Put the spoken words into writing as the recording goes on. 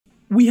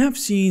We have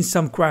seen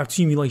some crowd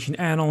simulation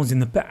add-ons in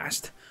the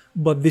past,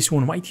 but this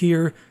one right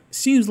here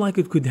seems like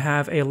it could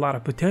have a lot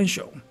of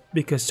potential,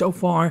 because so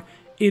far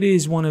it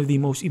is one of the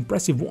most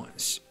impressive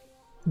ones.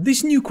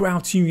 This new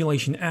crowd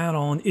simulation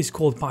add-on is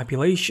called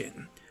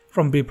Population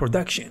from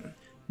Production,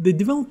 the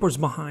developers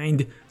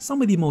behind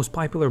some of the most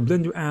popular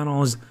Blender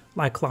add-ons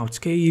like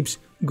Cloudscapes,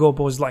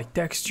 Gobos-like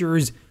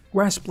textures,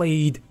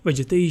 Grassblade,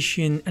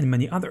 Vegetation, and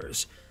many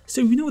others,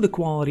 so you know the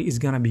quality is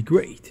gonna be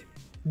great.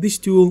 This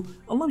tool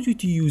allows you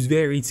to use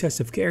varied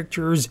sets of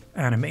characters,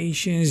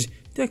 animations,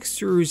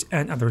 textures,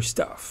 and other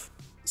stuff.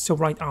 So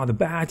right out of the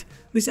bat,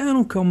 this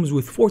add-on comes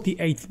with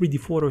 48 3D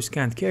photo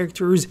scanned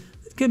characters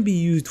that can be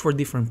used for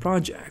different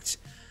projects.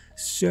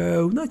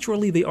 So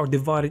naturally they are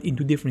divided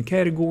into different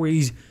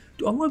categories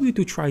to allow you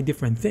to try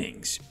different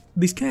things.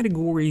 These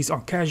categories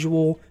are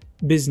casual,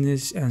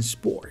 business, and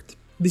sport.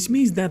 This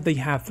means that they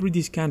have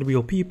 3D scanned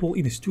real people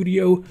in the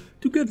studio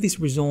to get these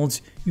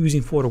results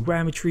using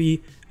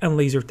photogrammetry and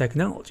laser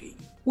technology,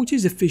 which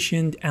is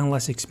efficient and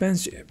less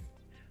expensive.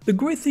 The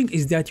great thing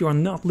is that you are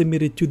not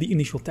limited to the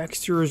initial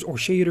textures or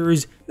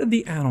shaders that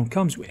the add-on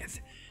comes with,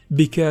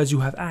 because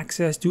you have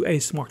access to a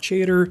smart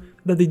shader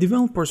that the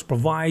developers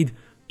provide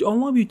to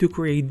allow you to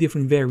create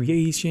different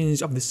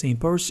variations of the same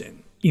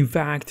person. In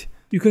fact,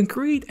 you can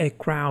create a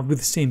crowd with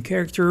the same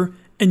character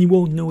and you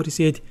won't notice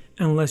it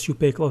unless you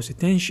pay close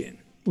attention,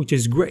 which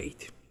is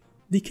great.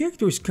 The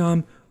characters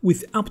come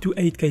with up to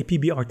 8K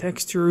PBR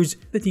textures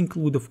that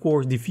include of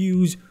course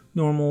diffuse,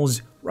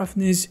 normals,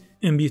 roughness,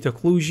 ambient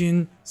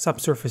occlusion,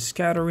 subsurface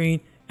scattering,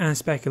 and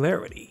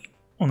specularity.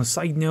 On a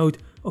side note,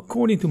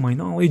 according to my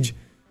knowledge,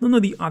 none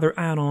of the other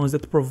add-ons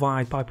that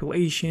provide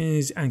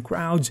populations and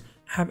crowds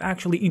have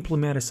actually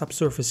implemented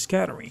subsurface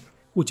scattering,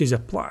 which is a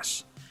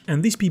plus.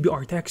 And these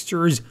PBR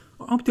textures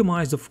are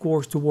optimized of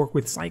course to work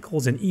with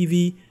cycles and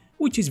Eevee,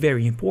 which is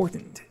very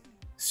important.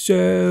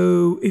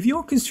 So if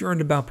you're concerned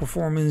about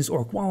performance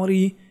or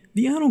quality,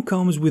 the add-on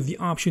comes with the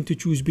option to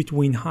choose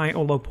between high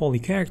or low poly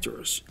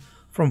characters,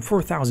 from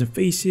 4,000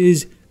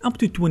 faces up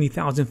to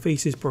 20,000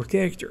 faces per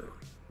character.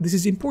 This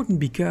is important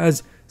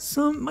because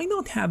some might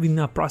not have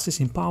enough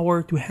processing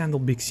power to handle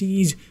big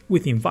scenes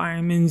with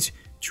environments,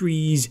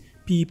 trees,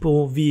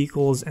 people,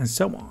 vehicles, and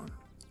so on.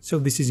 So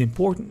this is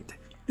important.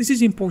 This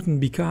is important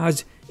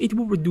because it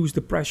will reduce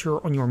the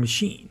pressure on your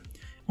machine.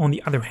 On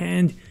the other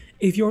hand,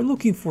 if you're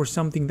looking for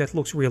something that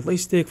looks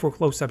realistic for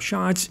close-up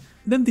shots,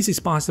 then this is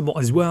possible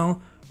as well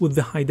with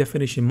the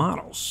high-definition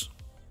models.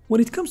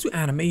 When it comes to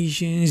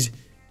animations,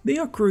 they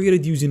are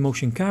created using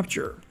motion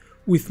capture,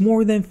 with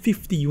more than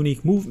 50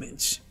 unique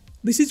movements.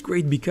 This is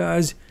great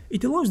because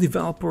it allows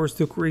developers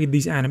to create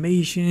these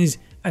animations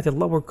at a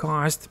lower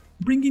cost,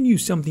 bringing you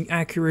something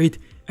accurate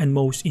and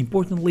most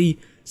importantly,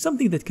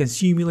 something that can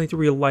simulate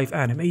real-life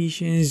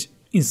animations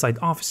inside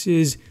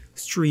offices,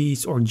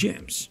 streets, or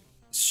gyms.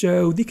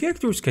 So the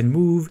characters can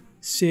move,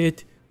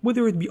 sit,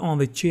 whether it be on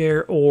the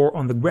chair or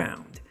on the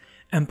ground,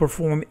 and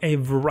perform a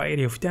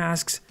variety of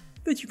tasks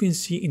that you can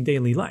see in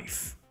daily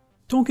life.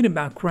 Talking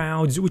about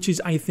crowds, which is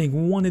I think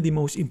one of the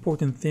most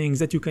important things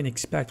that you can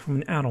expect from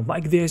an add-on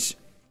like this,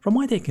 from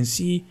what I can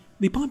see,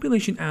 the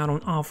Population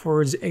add-on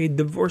offers a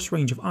diverse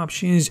range of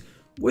options,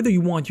 whether you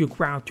want your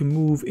crowd to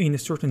move in a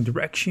certain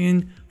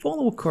direction,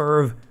 follow a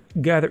curve,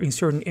 gather in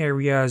certain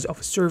areas of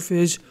a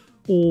surface,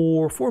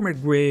 or form a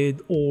grid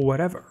or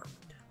whatever.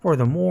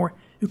 Furthermore,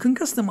 you can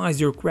customize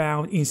your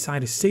crowd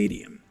inside a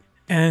stadium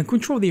and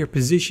control their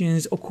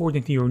positions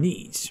according to your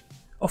needs.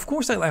 Of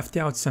course, I left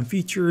out some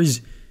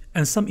features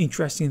and some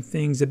interesting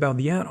things about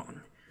the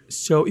add-on,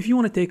 so if you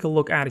want to take a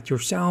look at it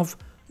yourself,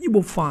 you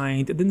will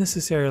find the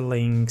necessary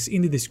links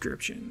in the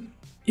description.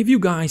 If you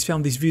guys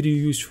found this video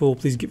useful,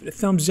 please give it a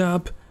thumbs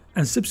up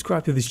and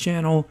subscribe to this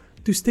channel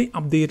to stay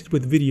updated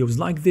with videos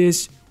like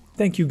this.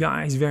 Thank you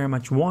guys very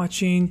much for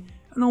watching,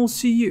 and I'll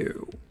see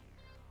you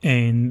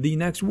in the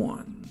next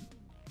one.